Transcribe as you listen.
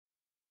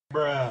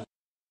Bruh.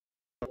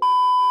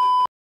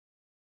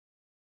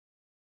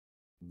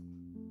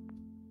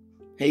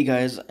 Hey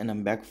guys, and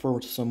I'm back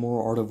for some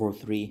more Art of War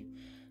 3.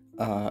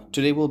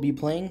 Today we'll be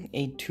playing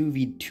a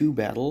 2v2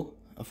 battle,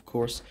 of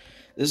course.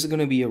 This is going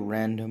to be a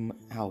random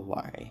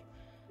ally.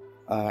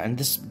 And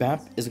this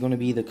map is going to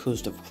be the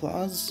Coast of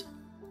Claws,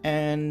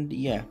 and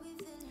yeah.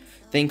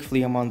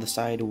 Thankfully I'm on the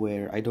side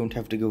where I don't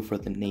have to go for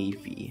the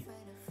Navy.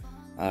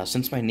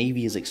 Since my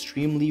Navy is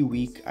extremely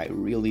weak, I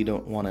really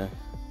don't want to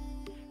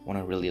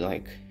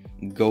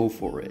go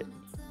for it.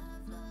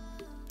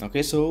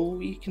 Okay, so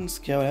we can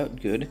scout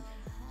out good.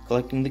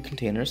 Collecting the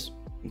containers,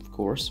 of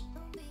course.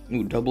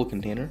 Ooh, double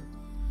container.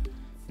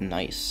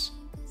 Nice.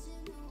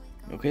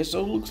 Okay,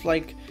 so it looks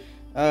like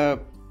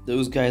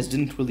those guys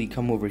didn't really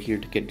come over here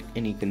to get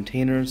any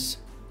containers.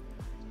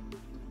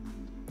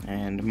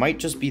 And might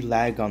just be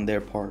lag on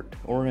their part,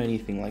 or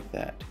anything like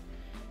that.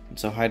 And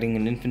so hiding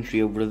an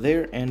infantry over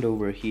there and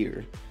over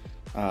here.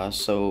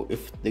 So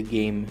if the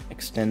game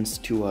extends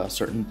to a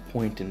certain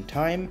point in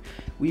time,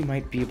 we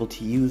might be able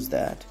to use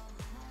that.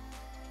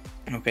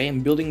 Okay, I'm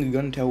building a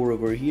gun tower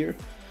over here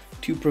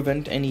to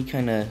prevent any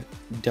kind of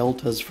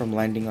deltas from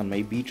landing on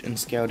my beach and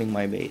scouting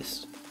my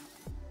base.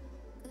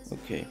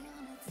 Okay,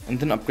 and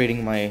then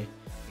upgrading my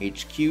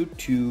HQ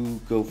to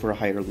go for a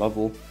higher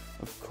level,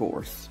 of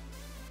course.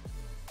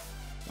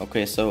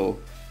 Okay, so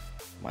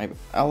my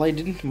ally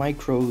didn't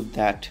micro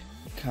that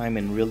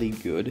Kaiman really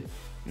good,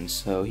 and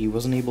so he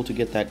wasn't able to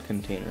get that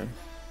container.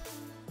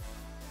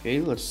 Okay,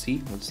 let's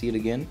see it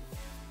again.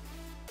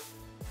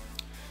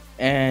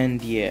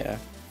 And yeah.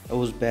 That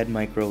was bad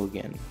micro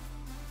again.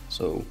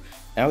 So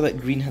now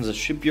that Green has a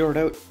shipyard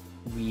out,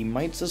 we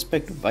might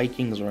suspect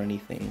Vikings or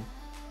anything.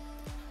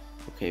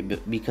 Okay,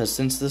 but because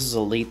since this is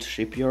a late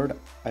shipyard,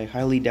 I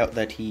highly doubt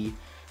that he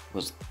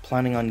was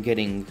planning on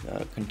getting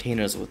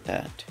containers with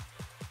that.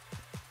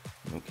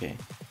 Okay,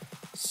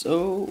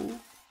 so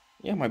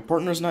yeah, my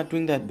partner's not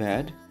doing that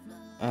bad.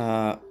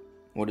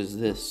 What is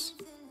this?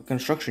 A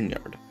construction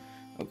yard.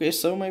 Okay,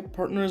 so my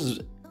partner's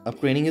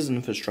upgrading his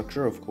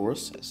infrastructure, of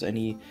course, as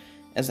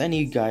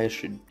any guy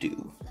should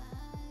do.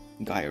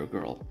 Guy or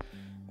girl.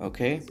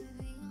 Okay.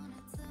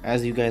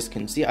 As you guys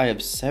can see, I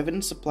have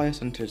 7 supply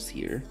centers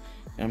here.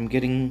 And I'm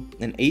getting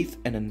an 8th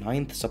and a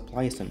 9th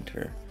supply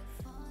center.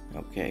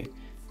 Okay.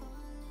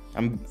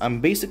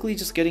 I'm basically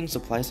just getting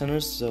supply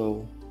centers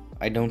so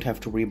I don't have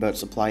to worry about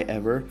supply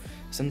ever,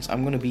 since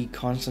I'm gonna be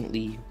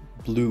constantly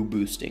blue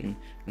boosting.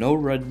 No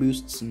red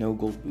boosts, no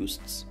gold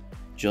boosts.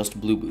 Just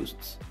blue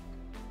boosts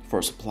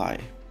for supply.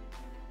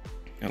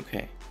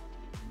 Okay.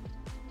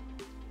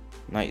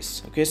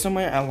 Nice. Okay, so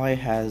my ally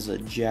has a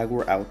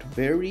Jaguar out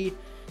very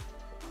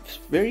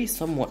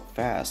somewhat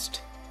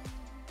fast.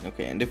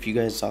 Okay, and if you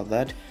guys saw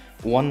that,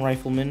 1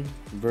 rifleman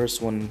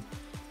versus 1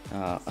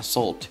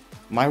 assault.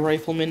 My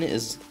rifleman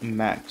is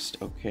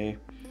maxed, okay?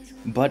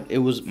 But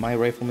my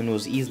rifleman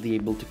was easily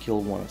able to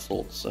kill 1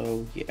 assault,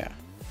 so yeah.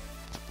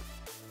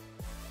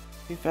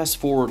 Okay, fast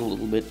forward a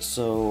little bit,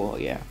 so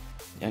yeah.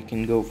 I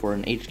can go for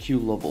an HQ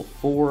level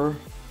 4,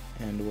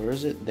 and where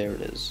is it? There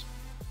it is.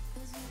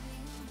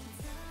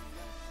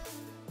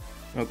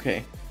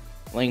 Okay,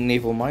 laying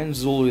naval mines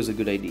is always a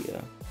good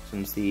idea,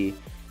 since the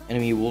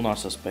enemy will not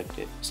suspect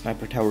it.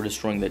 Sniper tower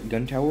destroying that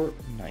gun tower,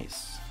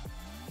 nice.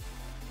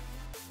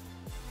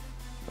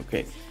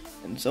 Okay,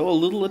 and so a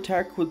little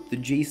attack with the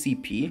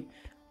JCP,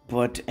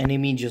 but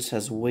enemy just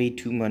has way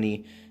too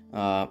many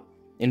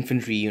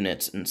infantry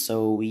units, and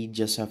so we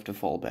just have to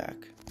fall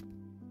back.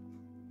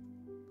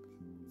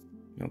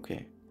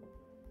 Okay.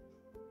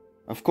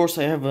 Of course,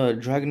 I have a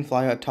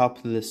dragonfly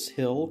atop this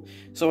hill,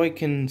 so I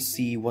can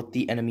see what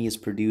the enemy is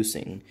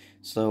producing.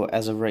 So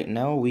as of right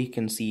now, we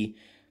can see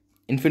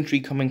infantry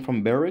coming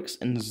from barracks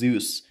and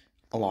Zeus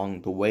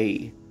along the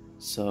way.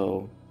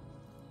 So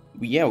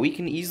yeah, we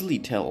can easily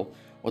tell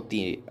what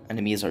the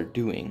enemies are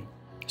doing.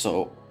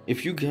 So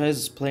if you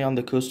guys play on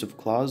the Coast of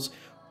Claws,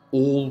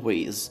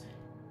 always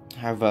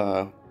have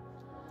a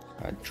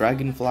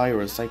dragonfly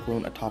or a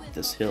cyclone atop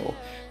this hill,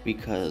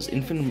 because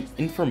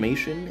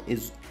information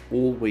is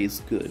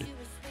always good.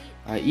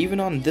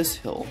 Even on this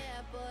hill,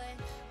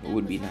 it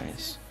would be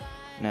nice.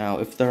 Now,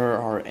 if there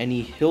are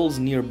any hills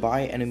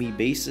nearby enemy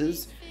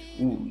bases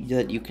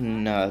that you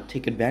can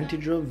take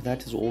advantage of,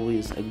 that is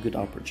always a good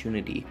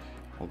opportunity.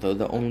 Although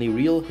the only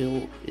real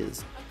hill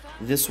is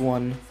this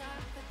one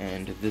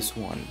and this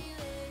one.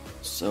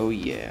 So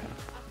yeah.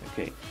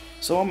 Okay,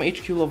 so I'm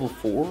HQ level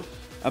 4.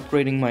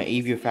 Upgrading my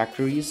Avia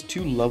factories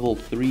to level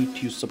 3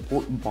 to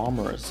support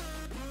bombers.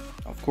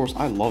 Of course,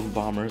 I love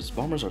bombers.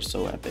 Bombers are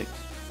so epic.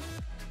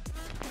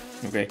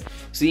 Okay,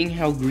 seeing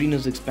how Green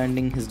is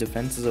expanding his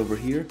defenses over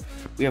here,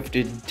 we have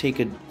to take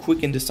a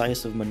quick and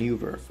decisive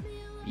maneuver,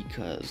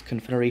 because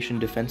Confederation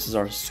defenses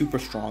are super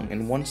strong,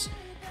 and once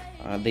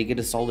they get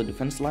a solid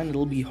defense line,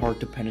 it'll be hard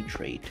to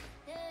penetrate.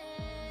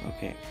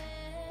 Okay.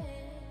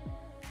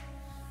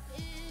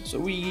 So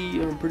we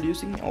are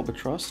producing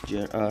Albatross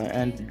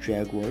and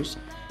Jaguars.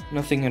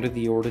 Nothing out of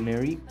the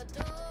ordinary.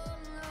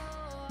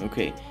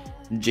 Okay,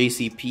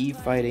 JCP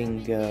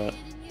fighting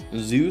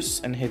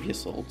Zeus and heavy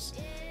assaults.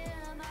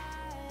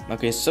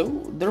 Okay, so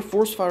their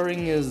force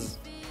firing is...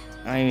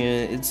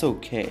 it's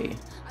okay.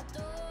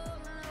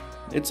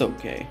 It's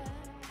okay.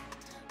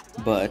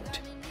 But,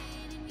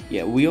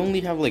 yeah, we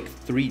only have like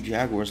 3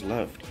 Jaguars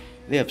left.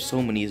 They have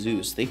so many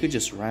Zeus, they could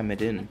just ram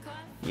it in.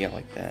 Yeah,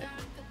 like that.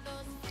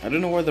 I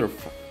don't know why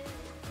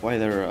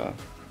they're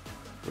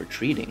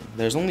retreating.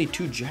 There's only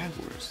 2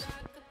 Jaguars.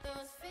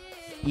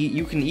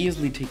 You can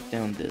easily take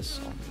down this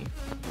on me.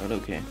 But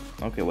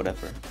okay,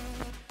 whatever.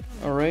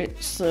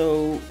 Alright,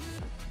 so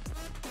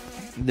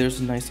there's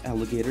a nice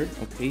alligator,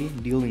 okay,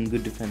 dealing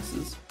good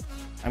defenses.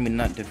 I mean,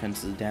 not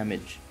defenses,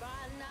 damage.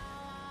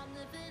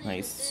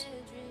 Nice.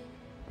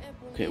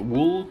 Okay,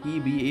 will he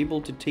be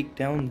able to take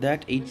down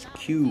that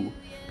HQ? The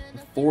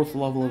 4th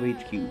level of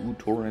HQ. Ooh,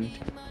 Torrent.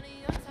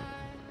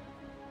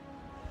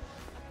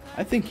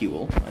 I think he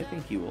will.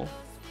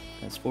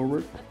 Let's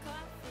forward.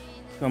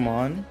 Come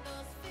on.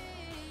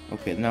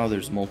 Okay, now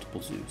there's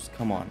multiple Zeus.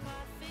 Come on.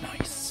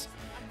 Nice.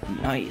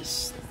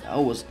 Nice. That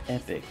was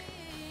epic.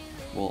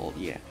 Well,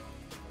 yeah.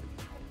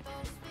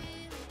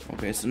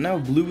 Okay, so now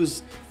Blue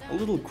is a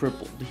little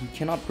crippled. He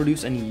cannot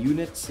produce any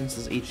units since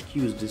his HQ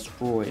is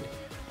destroyed.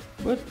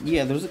 But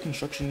yeah, there's a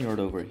construction yard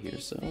over here,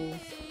 so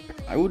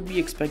I would be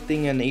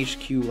expecting an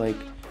HQ like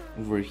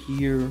over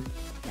here,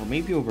 or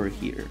maybe over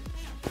here.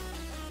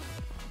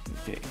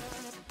 Okay.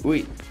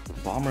 Wait,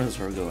 bombers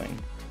are going.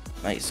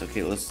 Nice,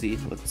 okay, let's see.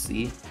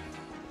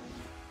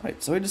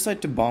 Alright, so I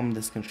decided to bomb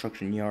this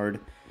construction yard.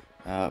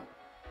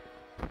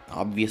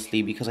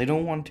 Obviously, because I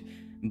don't want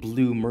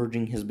Blue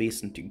merging his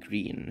base into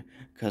green,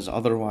 because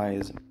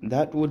otherwise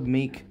that would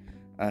make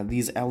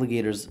these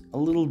alligators a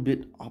little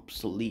bit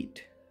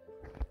obsolete.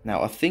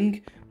 Now, a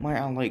thing my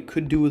ally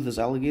could do with his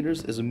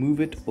alligators is move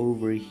it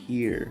over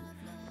here,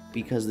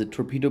 because the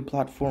torpedo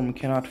platform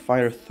cannot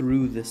fire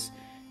through this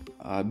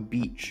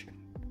beach,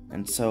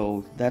 and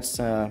so that's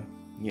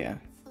yeah,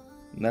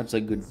 that's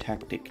a good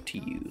tactic to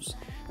use.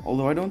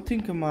 Although I don't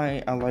think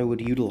my ally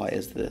would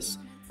utilize this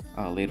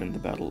later in the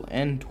battle.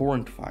 And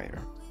torrent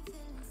fire.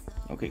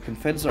 Okay,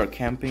 Confeds are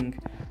camping,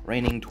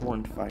 raining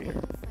torrent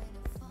fire.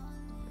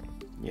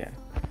 Yeah,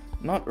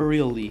 not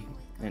really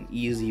an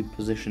easy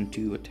position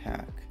to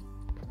attack.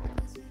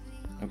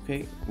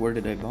 Okay, where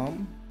did I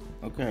bomb?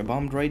 Okay, I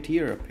bombed right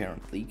here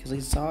apparently, because I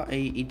saw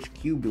a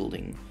HQ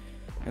building.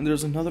 And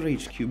there's another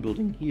HQ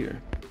building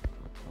here.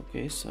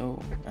 Okay, so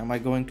am I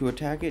going to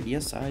attack it?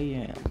 Yes, I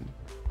am.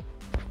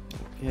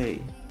 Okay.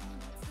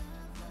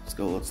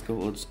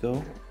 Let's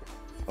go.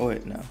 Oh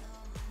wait, no.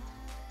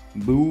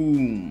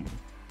 Boom.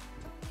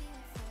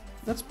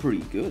 That's pretty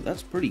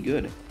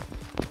good.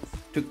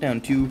 Took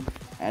down 2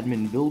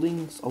 admin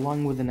buildings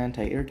along with an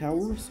anti-air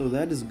tower, so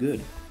that is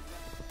good.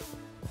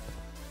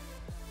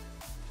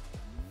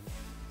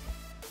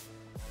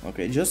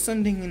 Okay, just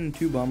sending in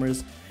 2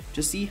 bombers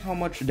to see how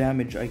much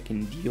damage I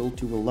can deal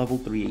to a level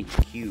 3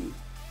 HQ.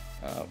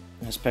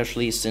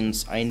 Especially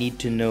since I need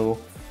to know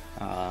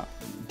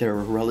their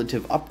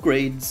relative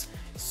upgrades,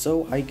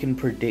 so I can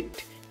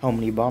predict how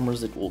many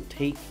bombers it will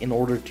take in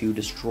order to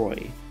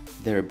destroy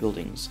their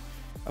buildings.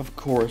 Of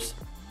course,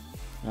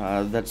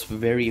 that's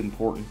very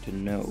important to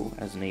know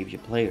as an Avia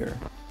player,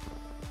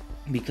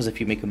 because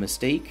if you make a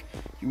mistake,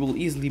 you will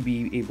easily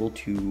be able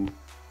to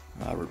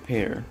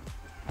repair.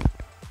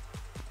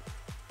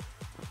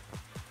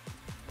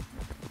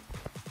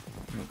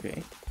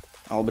 Okay,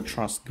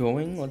 Albatross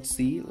going. Let's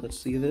see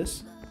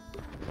this.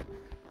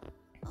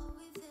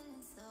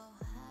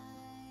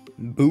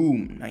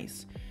 Boom,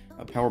 nice.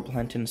 A power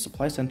plant and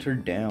supply center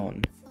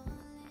down.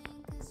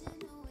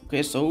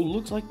 Okay, so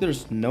looks like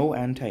there's no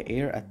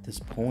anti-air at this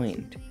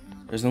point.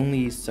 There's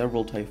only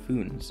several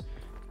typhoons,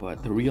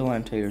 but the real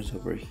anti-air is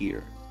over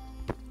here.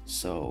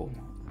 So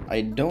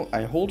I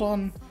hold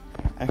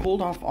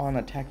off on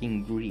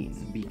attacking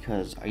green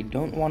because I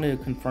don't want to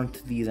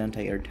confront these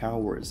anti-air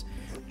towers.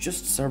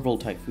 Just several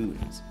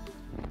typhoons.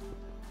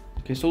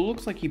 Okay, so it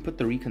looks like he put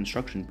the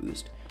reconstruction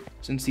boost,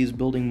 since he's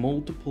building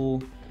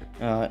multiple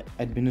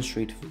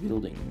administrative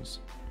buildings.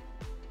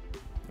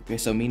 Okay,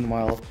 so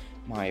meanwhile,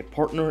 my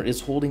partner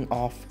is holding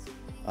off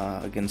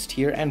against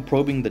here and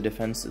probing the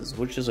defenses,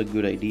 which is a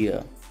good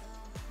idea.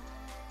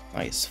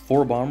 Nice,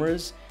 4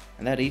 bombers,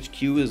 and that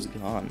HQ is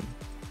gone.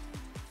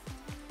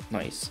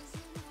 Nice.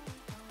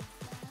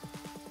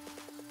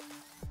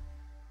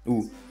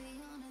 Ooh,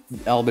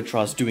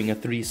 Albatross doing a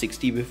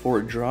 360 before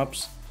it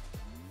drops.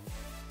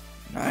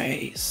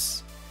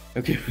 Nice.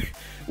 Okay,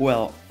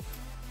 well,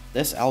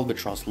 this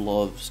Albatross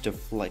loves to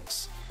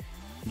flex,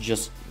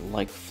 just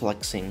like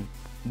flexing.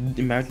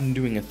 Imagine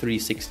doing a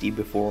 360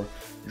 before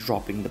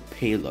dropping the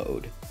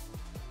payload.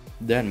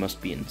 That must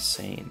be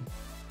insane.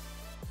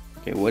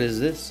 Okay, what is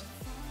this?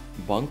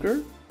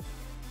 Bunker?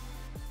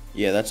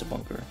 Yeah, that's a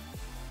bunker.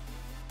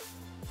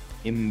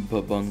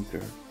 Imba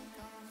bunker.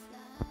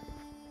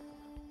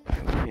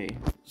 Okay,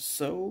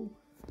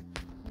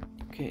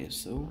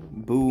 so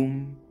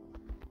boom.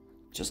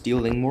 Just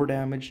dealing more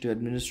damage to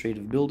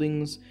administrative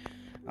buildings.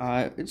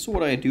 It's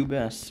what I do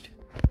best.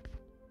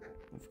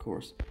 Of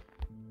course.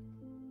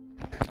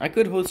 I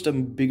could host a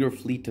bigger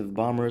fleet of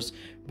bombers,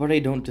 but I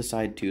don't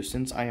decide to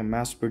since I am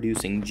mass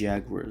producing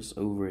Jaguars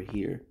over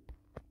here.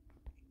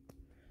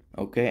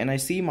 Okay, and I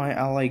see my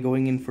ally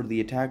going in for the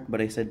attack,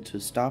 but I said to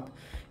stop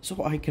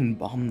so I can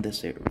bomb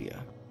this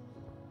area.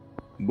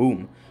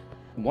 Boom.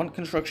 1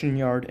 construction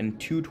yard and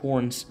 2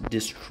 torrents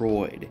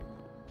destroyed.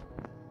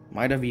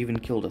 Might have even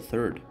killed a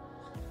 3rd.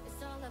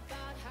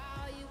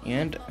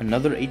 And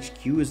another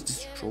HQ is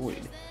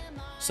destroyed.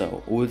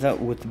 So,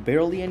 with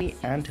barely any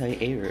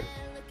anti-air,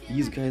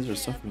 these guys are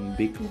suffering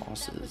big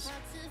losses.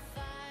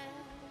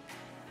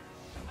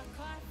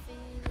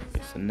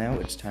 Okay, so now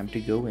it's time to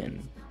go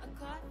in.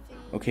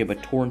 Okay,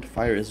 but torrent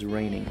fire is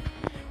raining.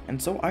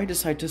 And so I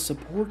decide to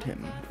support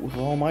him with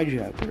all my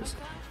Jaguars.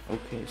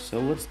 Okay, so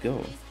let's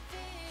go.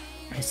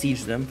 I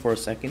siege them for a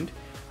second.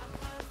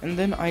 And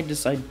then I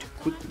decide to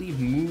quickly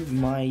move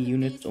my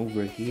units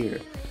over here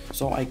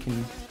so I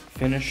can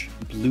finish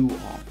blue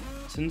off,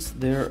 since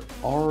there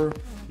are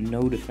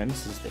no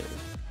defenses there.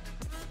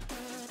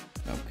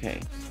 Okay.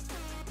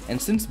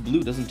 And since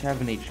blue doesn't have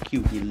an HQ,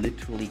 he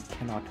literally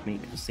cannot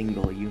make a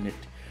single unit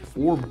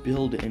or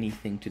build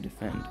anything to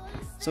defend.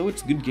 So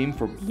it's good game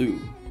for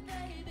blue.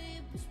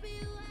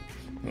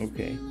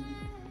 Okay.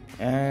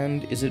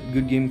 And is it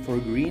good game for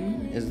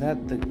green? Is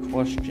that the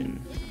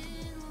question?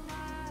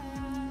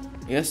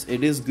 Yes,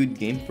 it is good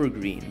game for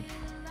green.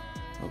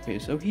 Okay,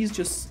 so he's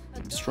just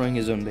destroying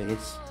his own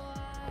base.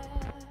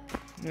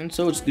 And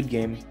so it's good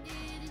game.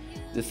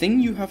 The thing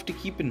you have to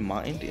keep in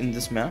mind in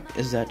this map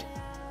is that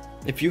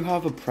if you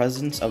have a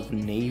presence of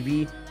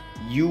navy,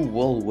 you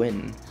will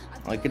win.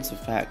 Like, it's a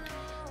fact.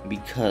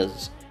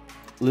 Because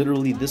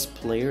literally this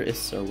player is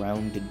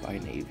surrounded by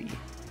navy.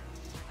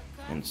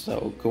 And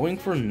so going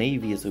for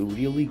navy is a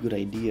really good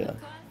idea.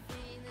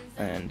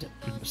 And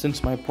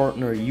since my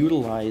partner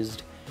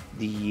utilized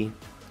the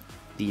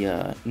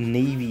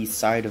navy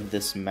side of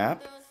this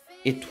map,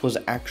 it was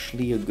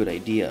actually a good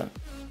idea.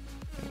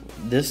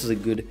 This is a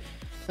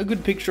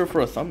good picture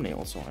for a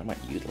thumbnail, so I might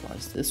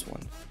utilize this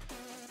one.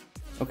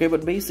 Okay,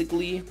 but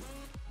basically,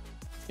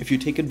 if you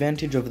take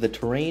advantage of the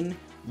terrain,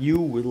 you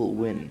will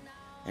win.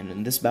 And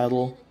in this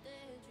battle,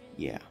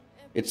 yeah,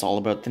 it's all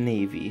about the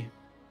navy.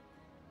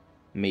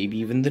 Maybe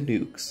even the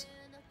nukes.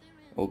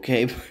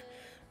 Okay,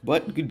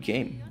 but good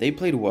game. They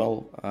played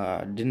well.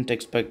 Didn't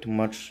expect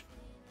much.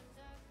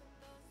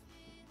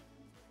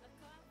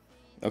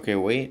 Okay,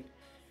 wait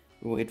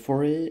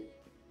for it.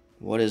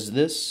 What is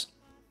this?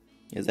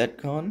 Is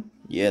that gone?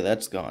 Yeah,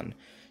 that's gone.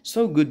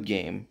 So good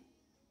game.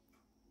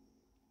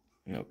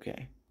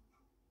 Okay.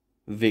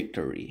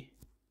 Victory.